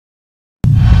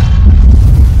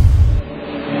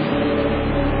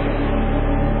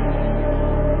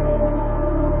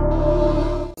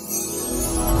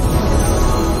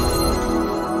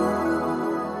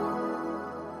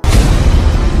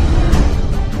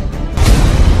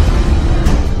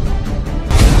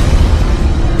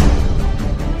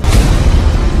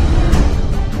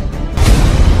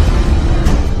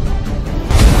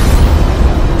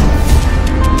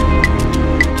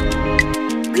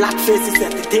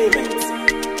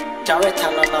Entertainment, Director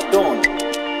Nanadon,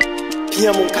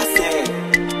 PM Kase,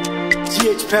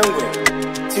 GH Penguin,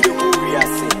 to the whole we are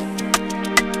saying.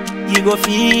 You go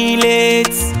feel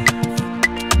it.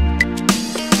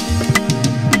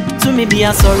 To me be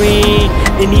a sorry,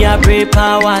 then you brave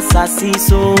power sassy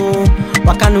so.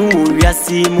 Wakanu we are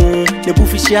simu, the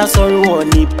buffisha sorrow or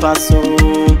nipa so.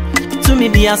 To me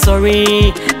be a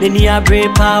sorry, then you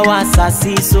brave power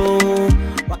sassy so.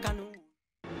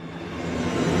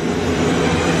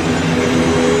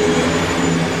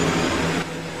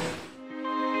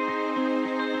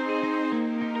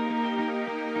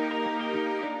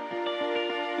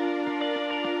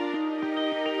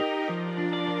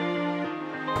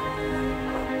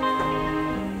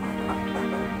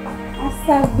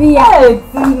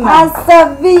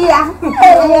 Asavia.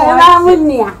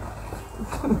 Ramunia.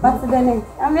 What's the name?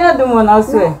 I'm here doing one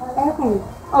elsewhere.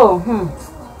 Oh,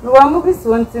 no one will be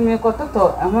sworn to me.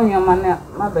 Cototo, among your man,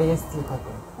 my baby still.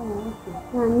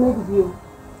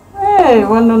 Hey,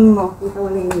 one no more.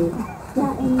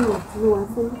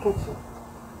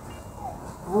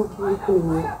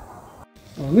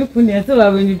 We put it to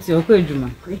have any to occur, Juma.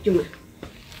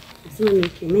 So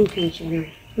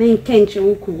main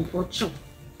tension cool for chop.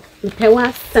 The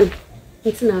Pewaston.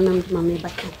 It's not known to Mammy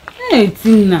back. Hey,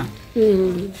 Tina.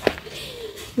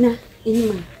 Now, in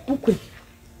my uncle.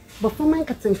 But for my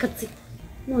cats and cuts,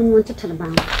 no one wants to tell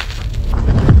about.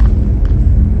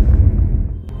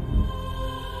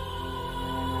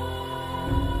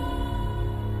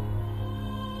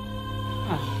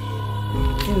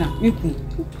 Tina, you could.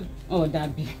 Oh,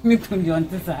 that be me put you on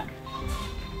this side.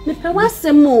 The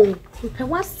Pewaston, the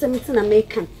Pewaston in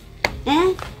American.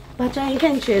 Eh? But I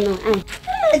can't you know.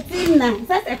 Tina,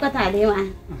 that's a cut I do.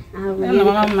 Oh,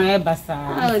 my bassa.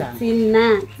 Oh,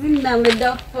 Tina, with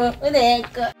the foot with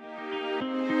the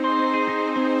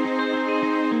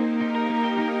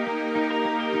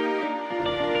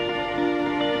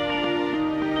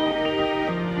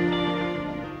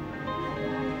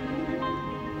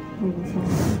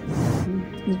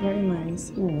It's very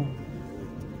nice.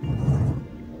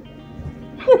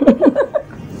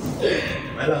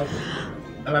 My love.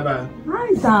 Hello. Hi,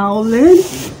 darling.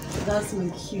 That's my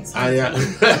cute.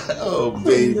 Oh,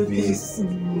 baby.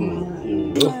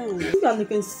 You are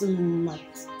looking smart.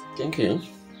 Thank you.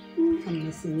 I'm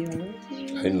missing you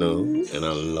already. I know, and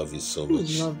I love you so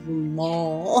much. I love you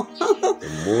more. The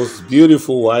most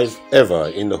beautiful wife ever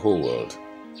in the whole world.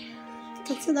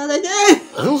 That's another day.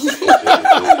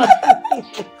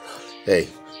 Hey,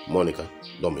 Monica,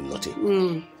 don't be naughty.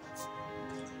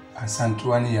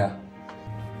 Asantuania.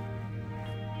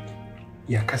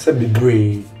 Ya kasa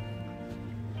bebre.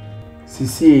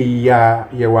 Sisi ya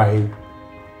wahe.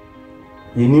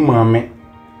 Yeni mame,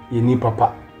 yeni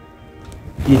papa.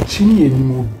 Ye chini yeni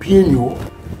mobienyo.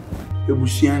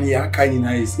 Ebusiani ya aka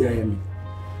nyina esi ayemi.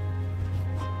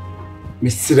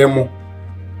 Misremo.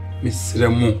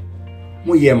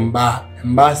 Mo yemba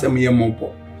se mo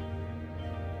yemopo.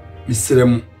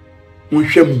 Misremo. Mo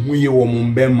hwe mo huye wo mo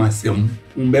mbema sem.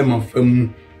 Mo mbema famu.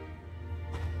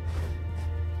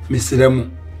 Misremo.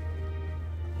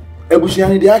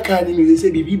 Ebusiani de aka ni mi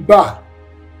se bibi ba.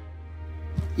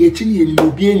 Ye chini ye ni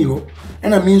obieni ho.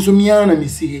 Na me nso mi ana mi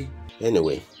si.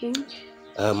 Anyway,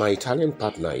 my Italian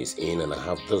partner is in and I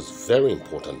have this very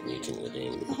important meeting with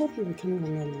him. I hope you will come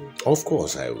along. Of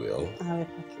course I will. I have a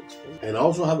package for you. And I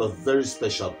also have a very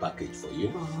special package for you.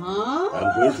 Uh-huh.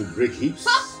 I'm going to break hips.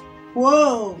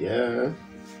 Whoa. Yeah,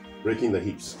 breaking the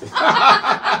hips.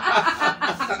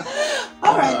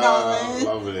 All right, darling.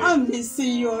 Lovely. I'm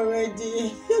missing you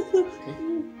already.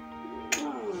 I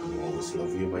always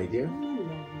love you, my dear. I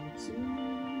love you too.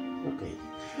 Okay.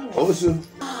 Also,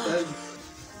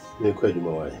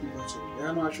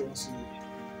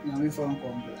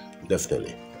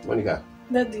 definitely. Monica.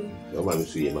 Daddy. No man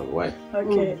see you, why?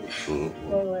 Okay.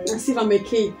 Alright. Let's see if I'm a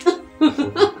cake.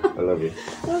 I love you.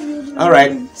 Love you. All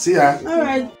right. See ya. All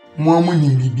right. Mo ni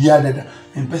bibia dada.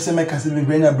 Mpese me kasa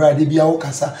bebre na bra de bia wo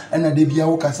kasa, na de bia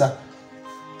wo kasa.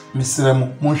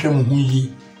 Misremo, mo hwe mo hu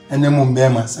yi, ene mo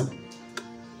mbema sem.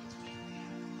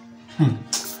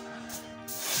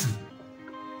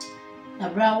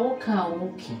 Abra woka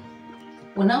woki.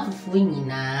 Wona fufu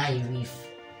nyina yef.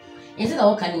 Enti da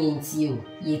woka ni ntie o,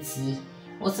 yeti.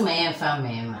 Wosi ma yemfa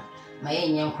mema. Ma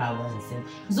yenye nkwa wonsem.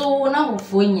 Zo wona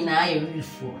fufu nyina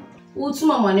yefu. Wotu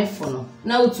mamonefo no,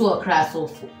 na wotu okra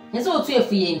sofo. Enti wotu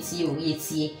efu yentie o,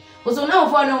 yeti. Woso na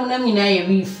fufu no na nyina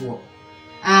yefu.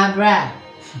 Abra.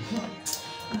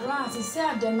 Bra,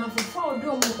 say dem na fufu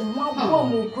odo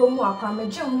mo kromu akwa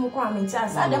meje hu kwa menti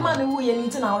asa dem na mu ye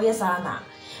nti na wo yesa na.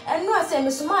 And no, I say,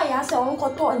 Miss Maya, I say, Uncle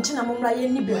To and China Mumra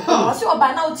Nibi. I say,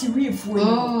 by now to reef for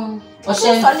you. I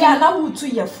say, I know 2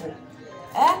 years for.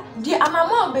 The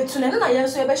amount between and I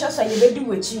answer a better say, you do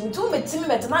with you. 2 met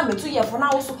him at an 2 years for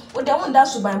now, so what they want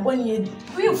us to buy 1 year.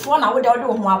 We 4 now with the other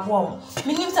one.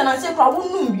 Meaning, and I say, I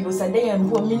won't be a day and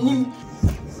go meaning.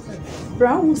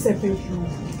 Brown will say,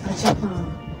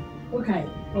 okay.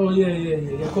 Oh, yeah.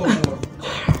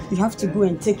 You have to go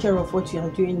and take care of what you are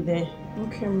doing there.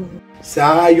 Okay.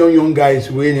 Sir, young guys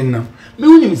waiting now. Me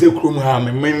when you say Chrome Ham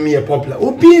and me a popular.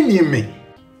 Opinion me.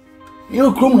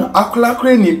 You Chrome Akula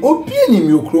Crane, opinion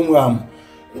you Chrome Ham.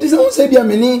 This one say be a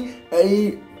many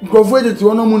a provided to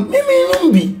one moon. Me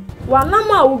be. Well,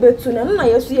 Nama will be to none.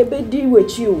 I see a bed deal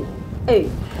with you. Hey,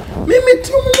 Me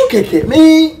too okay.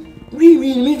 Me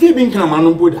febin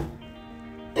kamano boda.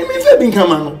 Me febin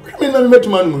kamano. Me na met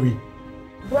man movie.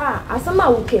 Bra, asama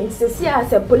wuke nsesi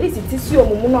as a police tisi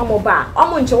omumu no amoba.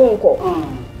 Omo nche wonko.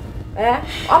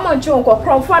 Omo nche wonko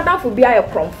kromfo adafo bia ye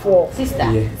kromfo.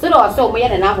 Sister, so do so mo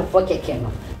ye na afofo keke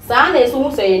no. Saa na eso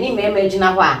hu so ye ni me imagine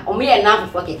ho a, omo ye na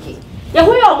afofo keke. Ye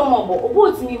hu ye omo mobo, obo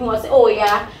otimi hu o se oh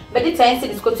ya, be the time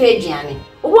cities ko to aduane.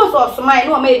 Obo so osomai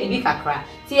na o ma ye bibi kakra.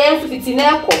 Ti ye nso fiti na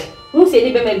ekọ. Hu se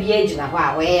ni be ma bia agina ho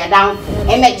a, we ya danfo.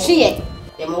 E mechi ye.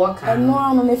 No,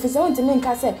 I'm a physician to make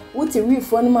us say, what a reef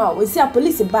for now. We see a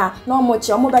police bar, no much,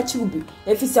 I'm about you be.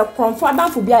 If it's a cromford,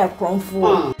 down for be a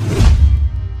cromford.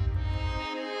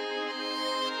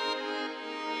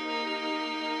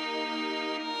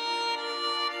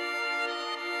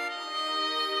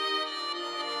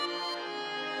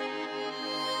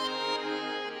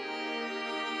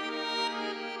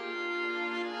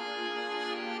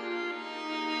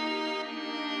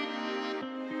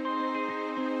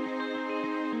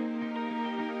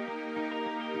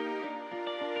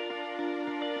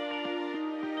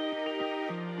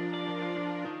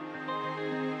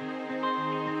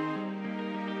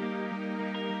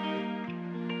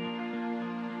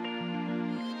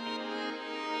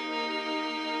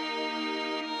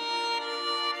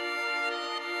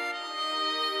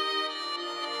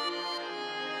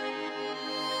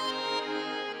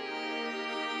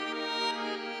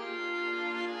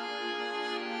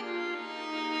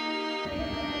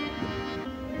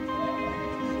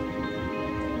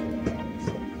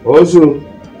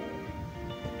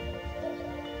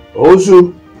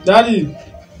 Also, Daddy.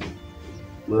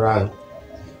 Right.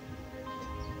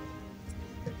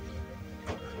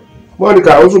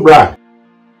 Monica, also, Brad.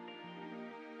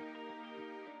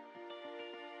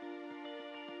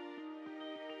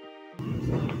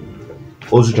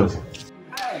 Also, Johnson.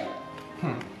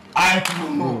 I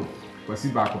don't know. What's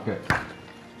he back up here?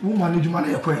 Who manage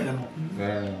money acquire?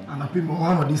 And I pay more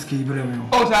one of this cable.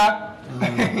 Oh, sir.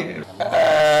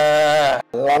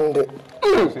 Land.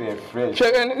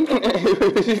 Check and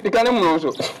you can't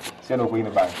also. Say no in the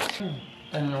bank.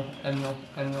 Send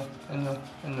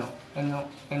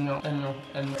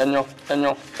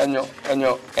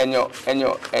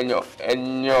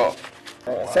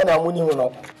our money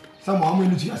or some how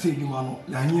many you say you man.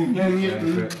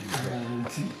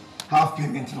 Half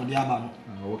payment on the other.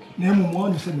 Okay. Name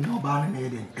one you said no ban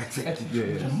made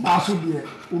it. Also be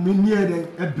near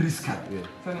a brisker.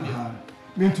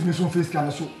 Mean to me some face can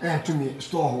so and to me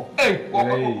store. Hey,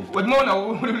 what more now?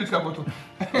 What will you come to?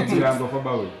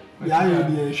 Yeah, you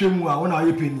be show me one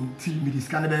hour penny till me this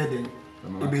kind of bed then.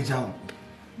 A big jam.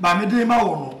 But me day my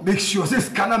own, make sure say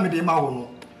scanner me day my own.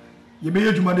 You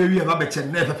may do my day we have a check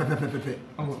never.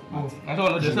 Oh, I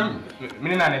don't know the same.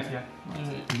 Minute here.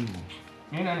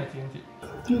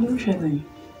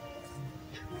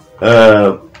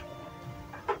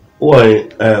 Why,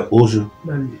 also,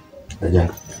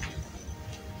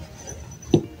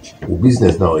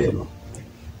 business now, you know.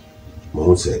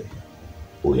 Mom said,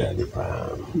 oh, yeah, the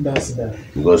farm. That's that.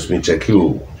 Because we check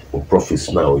you profits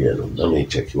now, you know. Let me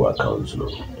check your accounts, you know.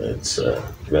 It's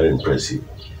very impressive.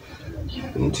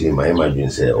 Until my imagine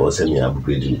say, or send me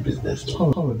upgrading business.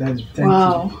 Oh, thank you.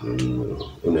 Wow.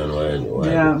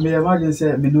 Yeah, me imagine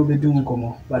say me no be doing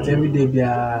come, but every day be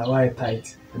a white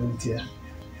tight.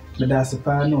 But that's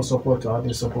a no support or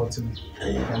they support me.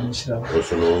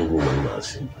 Also, no woman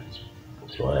mercy.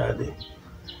 So I had it.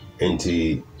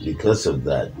 Because of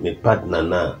that, my partner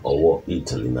now or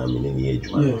Italy now meaning age.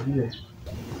 Yeah.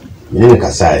 Meaning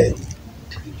Kasai,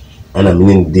 and I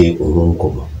meaning day on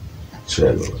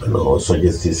and I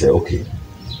suggest say, okay,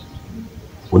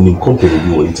 when you company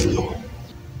you Italy,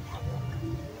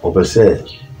 or per se,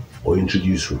 or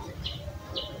introduce you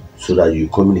so that you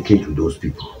communicate with those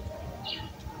people.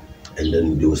 And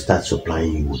then they will start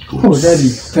supplying you with goods. Oh, Daddy,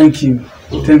 thank you.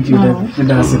 Thank you, Daddy.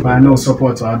 That's if I know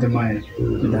support or the money.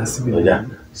 That's yeah.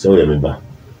 So remember,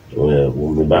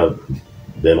 We'll be back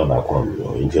them about come.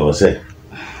 If you say,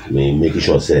 make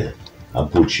sure say I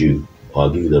put you or I'll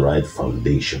give you the right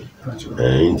foundation.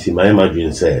 In my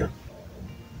imagine say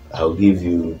I'll give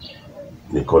you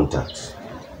the contact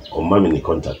or mommy the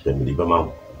contact them with the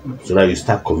Bama so that you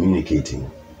start communicating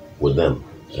with them.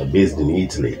 Based in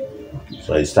Italy.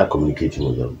 So I start communicating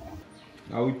with them.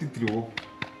 I will teach you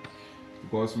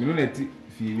because we don't let it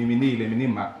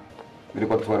minima. We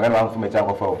got for a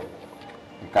child of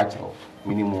catch up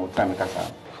minimum time.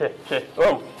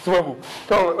 Oh, so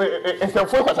it's a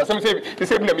focus as some say the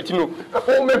same name you know.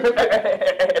 Oh,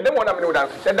 the one I'm down.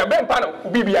 Said the band panel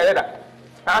will be the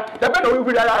the band will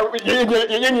be I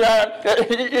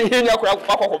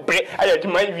had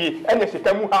my view and the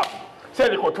system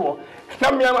said the hotel.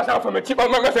 Now, me myself from a cheap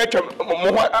of my message.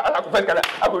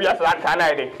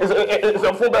 It's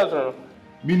a full bell.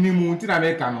 Minimum to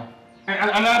Americano.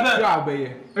 Another job,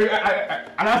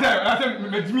 another me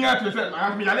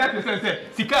to say,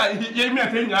 Sika, he gave me a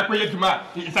thing I pay to my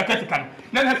it's a Catican.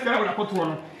 Then let's go to put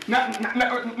one. Yes,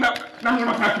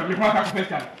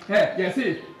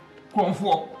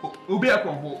 comfort, Ubi a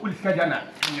comfort, with Kajana.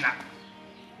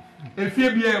 If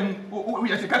you be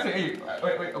we as a case,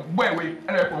 boy,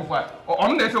 and a comfort, or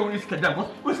on the show is Kajak,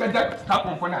 who's a jack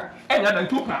stop for now, and other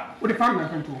two with the family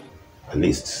control. At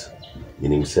least,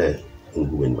 meaning say,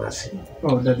 in mercy.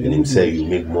 And him say you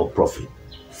make more profit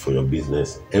for your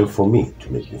business and for me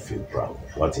to make me feel proud.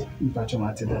 What it?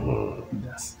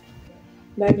 Yes.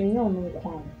 Like in your own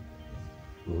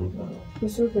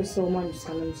so much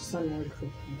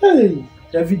hey,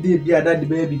 every day be a daddy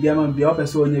baby, be a man, be up a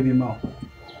so near mouth.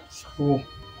 Oh,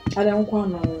 I don't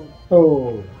know.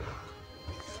 Oh,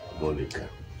 Monica.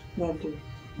 Monica.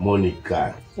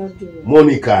 Monica.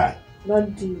 Monica.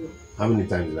 How many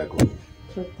times did I call you?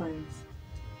 3 times.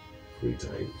 3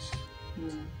 times.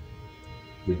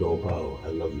 With all power, I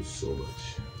love you so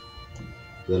much.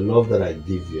 The love that I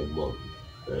give your mom,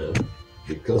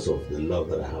 because of the love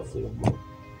that I have for your mom,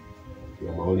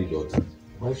 you're my only daughter.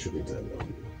 Why shouldn't I love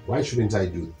you? Why shouldn't I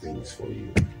do things for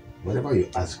you? Whatever you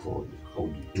ask for, I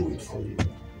will do it for you.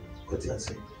 What do I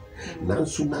say?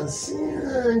 Nansu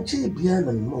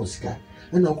Mosca.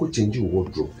 And I could change your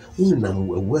wardrobe.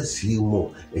 Where's he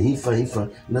more? And he find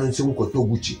Nancy Ukoto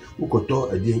Gucci,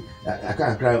 Ukoto again. I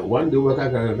can't cry. One day, I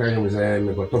can't cry and say, I'm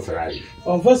a Ferrari.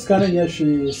 On first scanning, yes,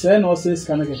 she said, or says,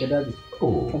 can I get a daddy?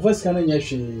 Oh, on first scanning, yes,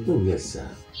 she. Oh, yes, sir.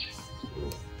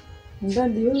 And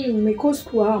then the only make us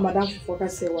to our madam for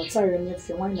focus say what's our if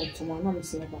you want to tomorrow, no,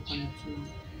 Miss Papa.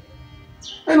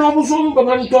 And almost all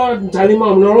Papa told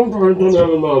Talimam, no one for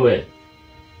Mamma.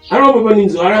 I don't know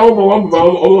I don't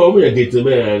know what get to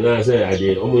me and I say I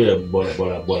did only a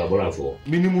bola for.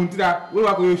 Minimum to that, we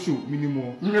are going to shoot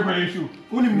minimum. You never issue.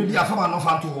 Only maybe a family of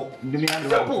Fanto.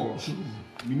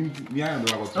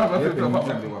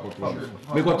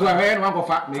 We got to a hand one of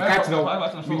fat, make catch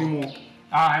minimum.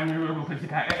 I'm in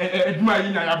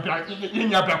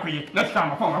your black way. Let's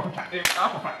come upon a fat.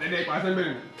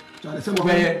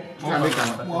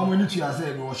 Well, we need to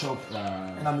say go shop.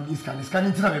 And I'm this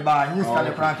scanning to me buy. Yes,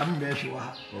 can prank coming there.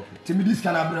 To me, this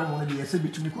can have been one of the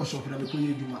SB to me cost shop and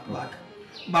we do back.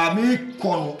 But me,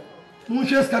 Corno,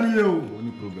 Munches can you?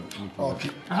 Only problem. Okay.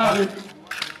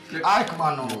 I come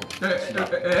on. Okay.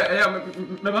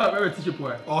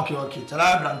 Tell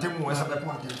I brand him was at the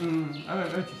point.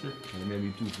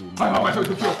 Maybe too full.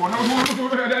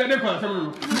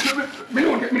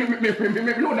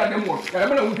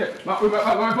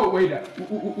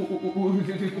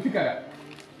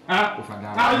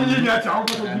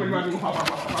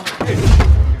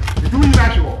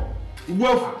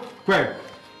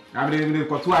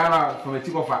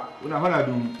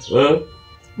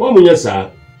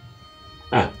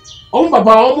 Oh,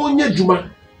 Papa, almost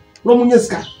Juma. No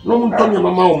Muneska, no Muntonia,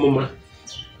 Mamma.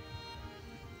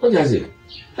 What does it?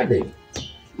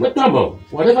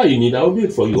 Whatever you need, I'll do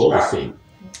it for you all the same.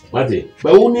 But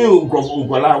only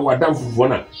what done for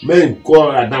one. Men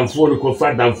call a damn for the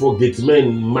fat damn for get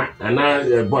men, and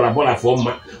I bola for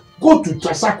ma. Go to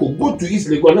Tasako, go to East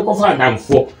Lagos, and for a damn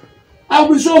for. I'll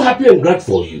be so happy and glad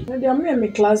for you. They are my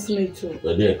classmate too.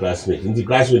 They're classmates. In the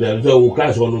class with them, so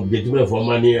class one get men for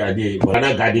money a day, but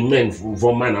I got the men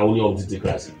for man only on the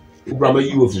class. You probably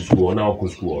you of school now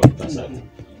school.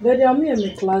 They are my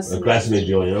classmates. A classmate,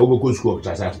 you know, school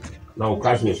now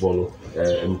classmates for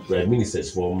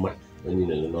ministers for man. And you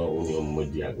know, only on my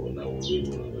diago now.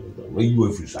 You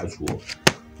of school.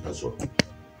 That's all.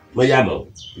 My yama,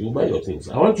 you buy your things.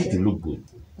 I want you to look good.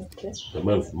 Okay. The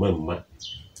man.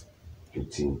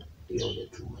 Eating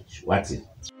too much. What's it?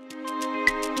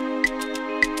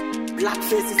 Black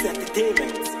Faces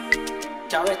Entertainment.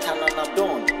 Director Nana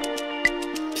Dawn.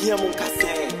 Pia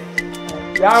Munkase.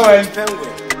 Yawen.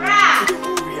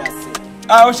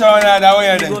 I was showing that I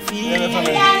wear them.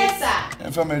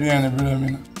 Family and a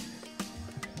brother.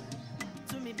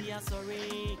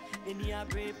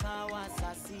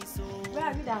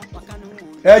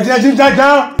 Hey, Jim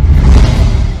Jaja.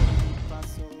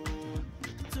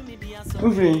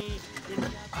 Moving.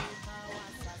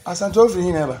 I sent over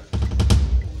him ever.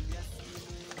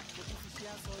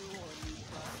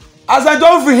 As I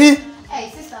don't for him. Hey,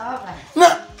 sister, over. No.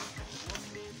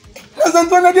 As I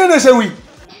don't know, say we.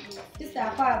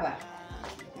 Sister, Papa.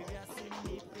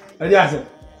 I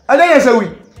didn't say we.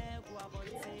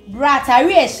 Brat, I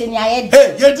really seen your head.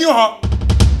 Hey, you do huh?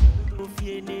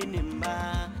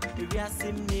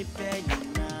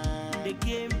 They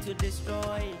came to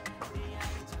destroy.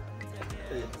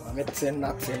 I'm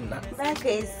nothing. That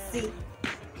is see.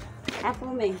 After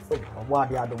me. What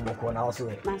they are doing work on also.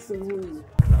 Masu.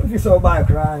 If you saw by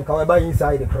crying, come by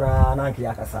inside the cry and Anki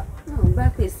Akasa. No,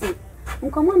 back is see.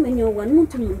 Nkoma menyo wan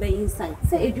mutum be inside.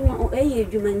 Say edwuma o eye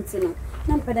edwuma ntino.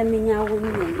 Na mpada menya wo ni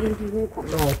endi nko.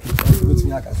 No, okay.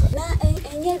 Me Akasa. Na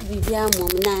enye bibia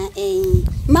mom na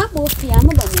mabo fia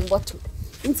mo ba mo boto.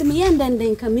 Nti me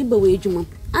yendenden ka me ba we edwuma.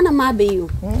 Ana ma be yo.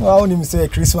 I want him say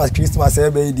Christmas e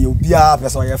be di obi a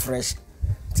person ye fresh.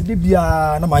 Ti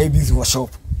bibia na my busy for shop.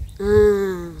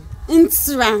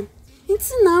 Ntsra.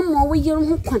 Nti na mo wo yero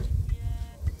ho kwan.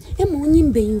 E mo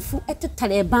nyim beyinfu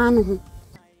etetare ba no ho.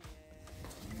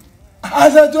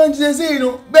 As I 20 say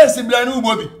no, best blanu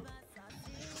Bobby.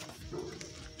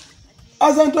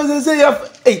 As I 20 say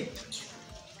hey.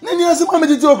 Nani asema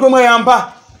mejiti okroma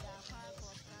yampa.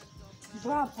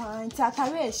 Brapa,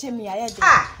 atare ehemi ayede.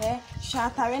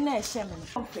 Shatare na ehemi.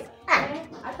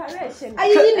 Atare ehemi.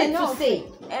 Ayi ni to say.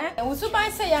 We so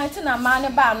ban say yanti na ma ne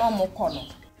ba no mo kɔ no.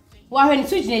 Wa hwe ni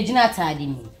so gyina atade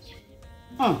ni.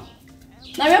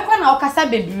 Na we kɔ na okasa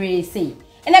bebre say.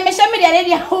 Ena me hye me de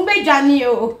dia ho bedwane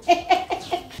o.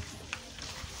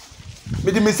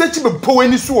 Me di message be po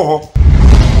ani so ho.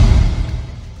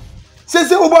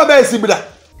 Sese wo ba ba sibida.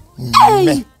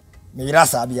 Hey. Me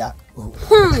rasa bia.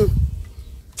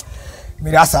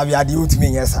 Me rasa bia di utimi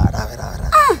nyesa da.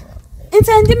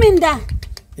 Intendi minda.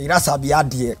 Me rasa bia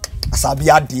die.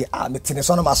 Asabia die a me tene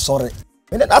so no ma sore.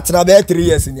 Me na tena be 3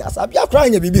 years ni asabia kra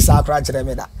nya bibi sa kra kire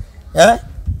me da.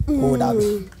 Oh da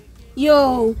be.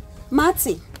 Yo,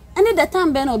 Mati, any the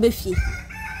time ben obefi.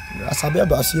 Asabia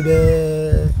ba si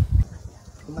be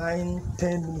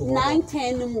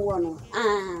 9-10 mo no.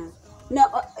 No,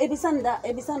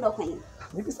 ebisanda kwan.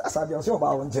 Maybe asabia so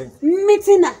ba won chen.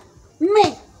 Mitina.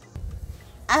 Me.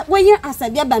 When you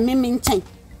asabia ba me nchen.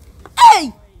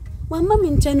 Hey! Wa ma me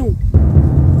nchen o.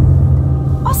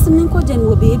 Osimi nko je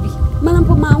no baby.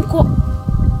 Manampo manko.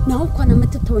 Na ukwa na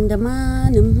meteto ndama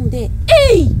na mhu de.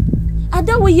 Hey!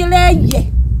 Ada wo yele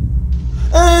ye.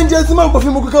 Nje ma ko fi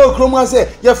mu ka okromu ase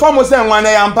ye fa mo se nwa na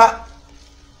yampa.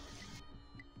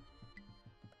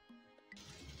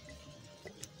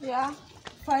 Yeah.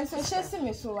 Fine, so she see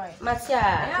me so why. Matia,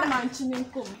 I am manching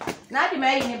kom. Na di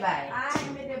mai ni bai. I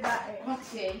me de bai.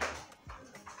 Okay.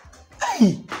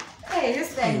 Hey, this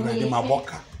thing ni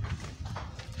maboka.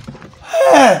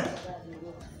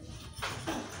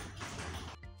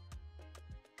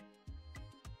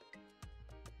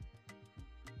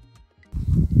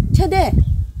 Chede.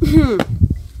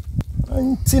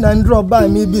 Tina ndro ba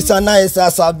mi bisa na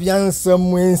isa sabian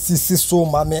sam ensisi so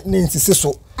ma me nsisi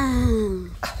so.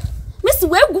 Miss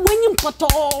Wegu wenyi poto.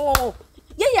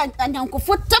 Ye ya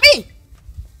anyankofo tabi.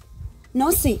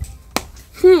 No see.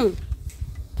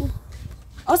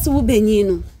 Osi wo benyi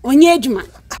no. Onye adwuma.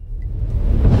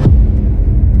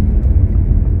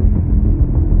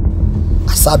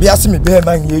 Asabia si me be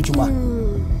ma nye adwuma.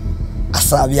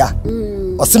 Asabia.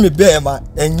 Osi me be ma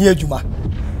enye adwuma.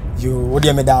 Yo, what do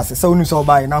you mean that? So you saw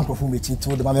by now for me to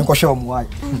the man show me why.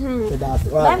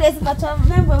 That is but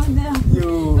remember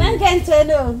yo. Man can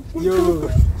tell yo.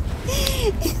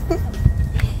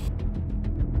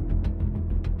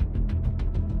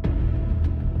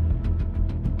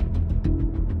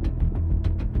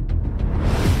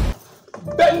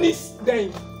 Dennis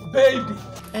then baby.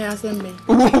 Assembly.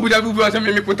 Ubu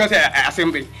assembly me put us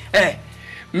assembly.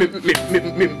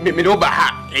 Me do ba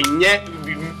ha enye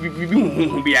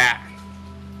bibi bia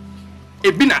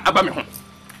ebi na aba me ho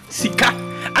sika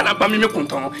ana ba me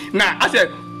konton na ase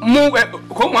mu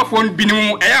ko mu afo bi ni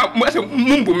mu eya mu ase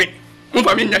mu mbu me mu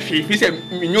fa me nya hwe fi se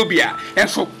me nyo bia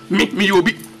enso me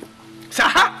yobi sa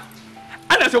ha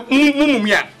ana se mu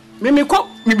ya me ko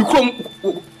me bi krom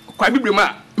kwa bibre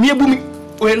ma me ebu mi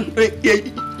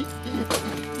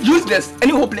useless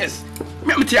any hopeless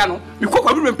Me amtiano. Me ko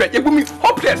kwa me pet. You me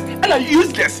hopeless and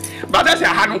useless. But that's a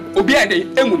hanu obi and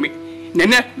dey emu me.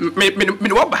 Nene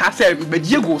me wo ba ha say be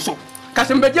go so. Ka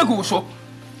se be go so.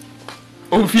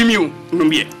 On fi o no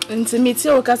me. Nti me ti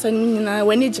o kasa ni nyina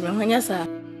wani jime hwanya sa.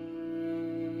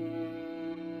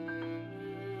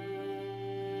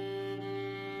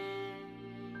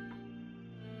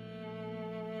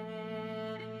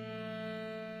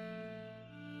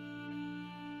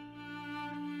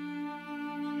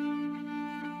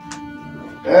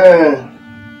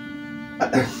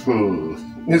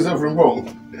 Mr. Frimbong.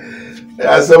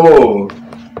 I said, oh,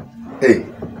 hey,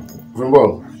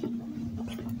 Frimbong.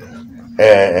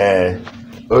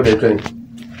 Oh, the train.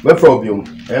 My problem.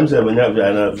 I'm saying, when you have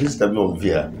a visitor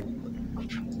via.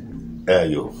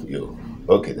 You.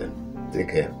 Okay, then. Take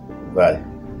care. Bye.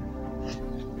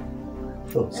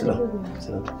 Oh, sit down.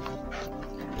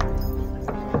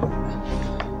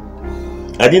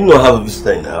 I didn't know I have a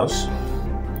visitor in the house.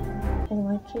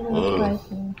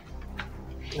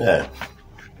 Yeah.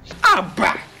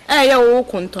 Abba. Eh, you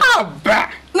kunto. Abba.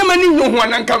 Na mani no ho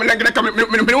anan kam na me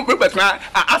betna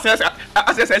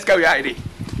access ka we ide.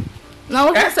 Na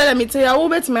wo ka say me tell you wo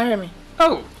betima hwe me.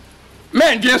 Oh.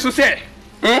 Men dwen so say.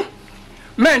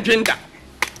 Men dwen da.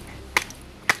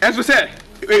 Enso say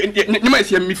nyima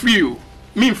sia me free o.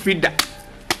 Me free da.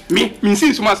 Me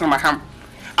sin so masama ham.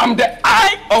 I'm the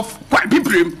eye of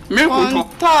Kwabibrim. Me kunto.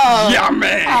 Yeah,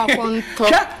 man.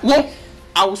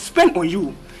 I will spend on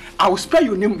you. I will spell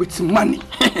your name with money.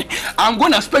 I'm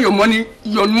gonna spell your money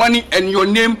and your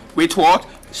name with what?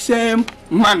 Same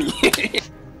money.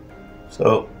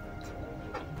 So,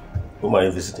 who am I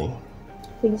visiting?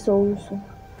 It's Owusu.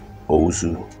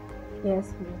 Owusu? Yes,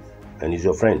 please. And he's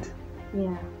your friend?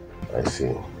 Yeah. I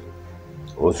see.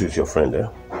 Owusu is your friend, eh?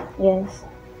 Yes.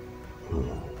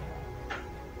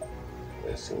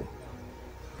 I see.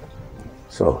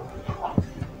 So,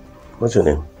 what's your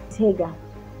name? It's Hagar.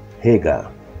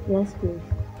 Hagar? Yes, please.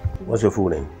 What's your full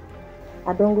name?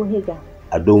 Adongo Hagar.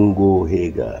 Adongo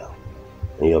Hagar.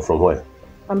 And you're from where?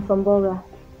 I'm from Bolga.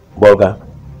 Bolga?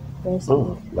 Yes,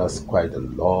 that's quite a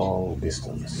long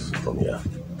distance from here.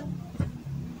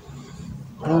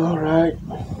 Alright.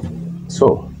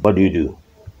 So, what do you do?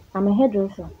 I'm a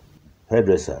hairdresser.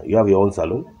 Hairdresser? You have your own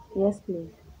salon? Yes, please.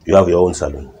 You have your own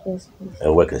salon? Yes, please.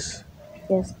 And workers?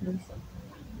 Yes, please.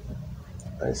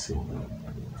 I see.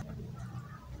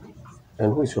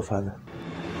 And who is your father?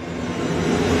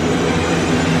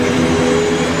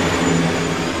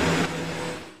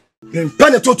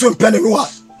 Penny to penny no.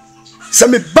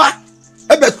 Send me back.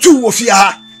 Ebe two of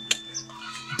ya.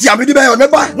 Dia me di be no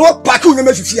ba no pack you me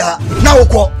fifia. Na wo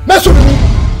ko. Me so me.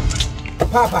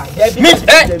 Papa,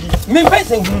 me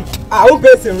person hu. Ah, wo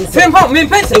person hu. Simple, me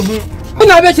person hu.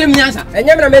 Una be chere nyansa.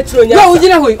 Enye me na metro nyansa. No,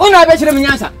 ugina hoyi. Una be chere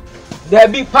nyansa. There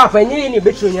be papa enye ni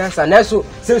betro nyansa. Na so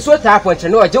se so ta ponche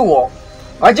no oje wo.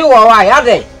 Oje wo wa ya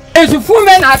den. Ensufu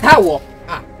me na ata wo.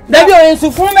 Ah. There be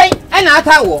ensufu me e na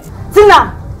ata wo.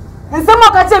 Tina.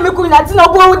 Nsemo ka che me ku na Tina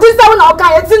obo udi se wo na o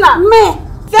ka ye Tina. Me.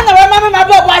 Se na we mama ma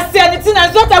babo asia ni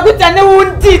Tina so Chakuta ne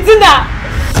wundi Tina.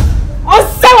 O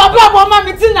se wa babo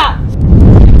mama Tina.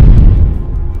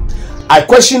 I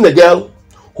questioned the girl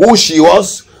who she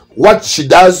was, what she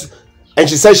does, and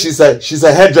she said she's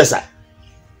a hairdresser.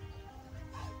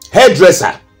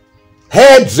 Hairdresser.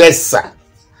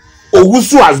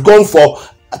 Owusu has gone for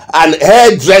an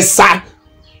hairdresser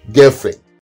girlfriend.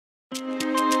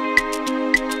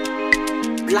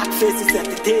 Black Faces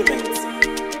Entertainment,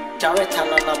 Director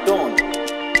Nana Don,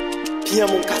 PM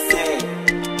Unkase,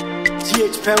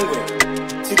 GH Penguin,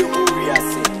 to the whole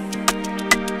reason.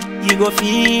 You go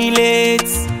feel it.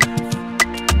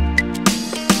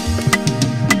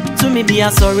 To me be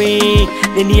a sorry,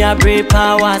 the near brave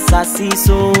power sassy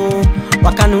so.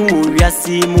 Wakanu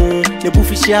reasimu, the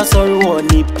buffisha sorry or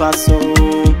nipa so.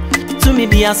 To me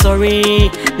be a sorry,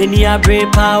 the near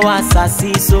brave power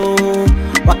sassy so.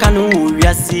 Wakanu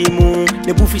reasimu,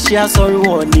 the buffisha sorry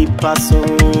or nipa so.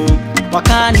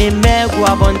 Wakane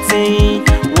megwa bonte,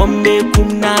 wombe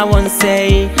kumna won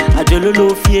say,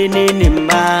 ajololo fie ne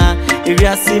nimba,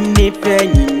 iriasim ne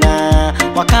penyina.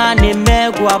 Wakane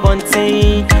megwa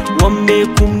bonte, wombe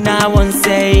kumna won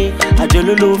say,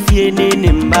 ajololo fie ne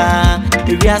nimba,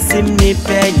 iriasim ne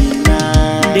penyina.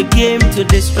 They came to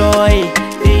destroy,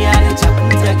 they are the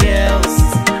Chakuta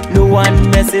girls. No one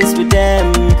messes with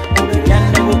them.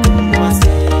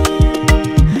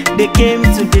 They came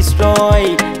to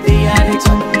destroy, they are the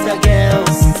Chakuta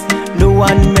girls. No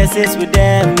one messes with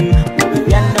them.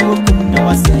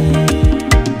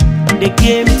 They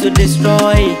came to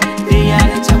destroy, they are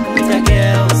the Chakuta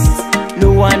girls.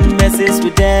 No one messes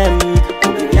with them.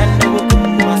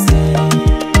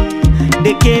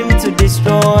 came to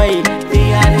destroy.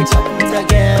 They are the Chakuta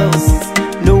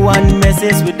girls. No one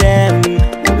messes with them.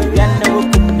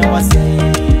 No one say.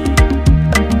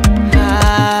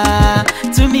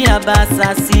 To me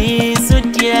abasa si so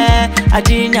dear.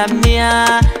 Ajinya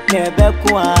mia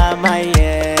nebekwa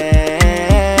maye.